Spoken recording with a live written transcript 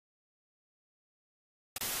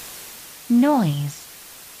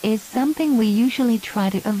Noise is something we usually try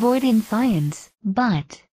to avoid in science,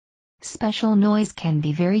 but special noise can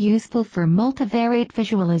be very useful for multivariate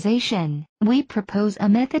visualization. We propose a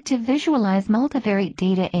method to visualize multivariate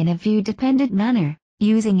data in a view-dependent manner,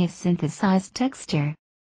 using a synthesized texture.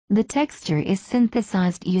 The texture is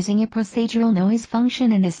synthesized using a procedural noise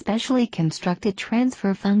function and a specially constructed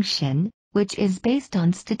transfer function, which is based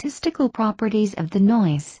on statistical properties of the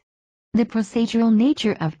noise. The procedural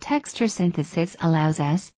nature of texture synthesis allows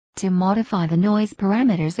us to modify the noise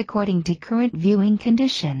parameters according to current viewing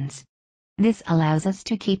conditions. This allows us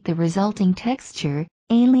to keep the resulting texture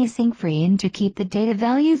aliasing free and to keep the data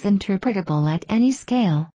values interpretable at any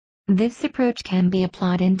scale. This approach can be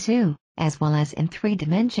applied in 2, as well as in 3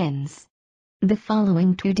 dimensions. The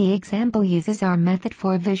following 2D example uses our method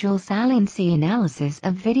for visual saliency analysis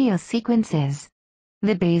of video sequences.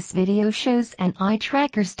 The base video shows an eye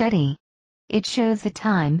tracker study. It shows the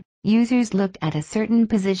time users looked at a certain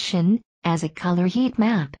position as a color heat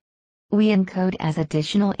map. We encode as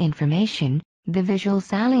additional information the visual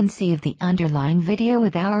saliency of the underlying video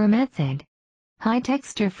with our method. High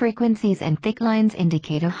texture frequencies and thick lines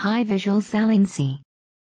indicate a high visual saliency.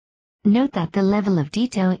 Note that the level of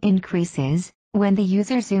detail increases when the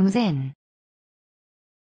user zooms in.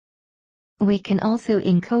 We can also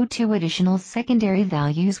encode 2 additional secondary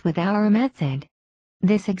values with our method.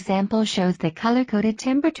 This example shows the color-coded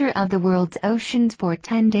temperature of the world's oceans for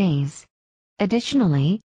 10 days.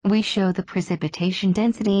 Additionally, we show the precipitation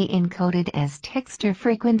density encoded as texture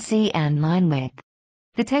frequency and line width.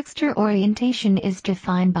 The texture orientation is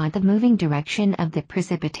defined by the moving direction of the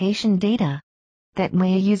precipitation data. That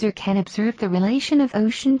way a user can observe the relation of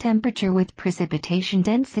ocean temperature with precipitation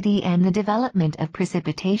density and the development of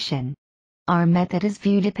precipitation. Our method is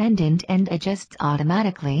view-dependent and adjusts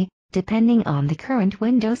automatically, depending on the current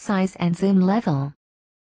window size and zoom level.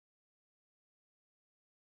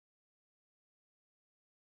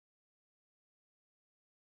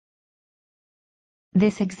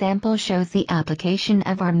 This example shows the application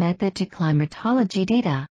of our method to climatology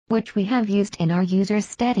data, which we have used in our user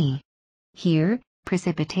study. Here,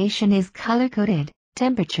 precipitation is color-coded,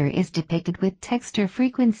 temperature is depicted with texture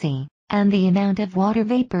frequency, and the amount of water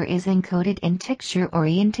vapor is encoded in texture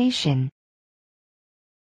orientation.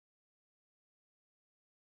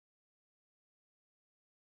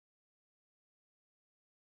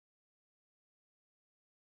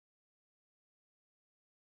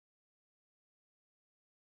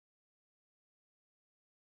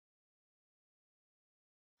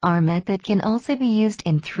 Our method can also be used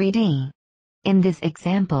in 3D. In this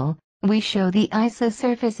example, we show the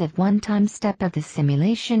isosurface of one-time step of the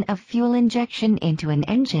simulation of fuel injection into an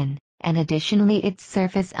engine, and additionally its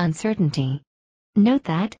surface uncertainty. Note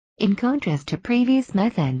that, in contrast to previous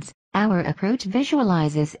methods, our approach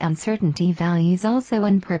visualizes uncertainty values also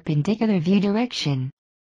in perpendicular view direction.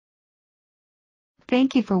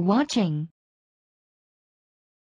 Thank you for watching.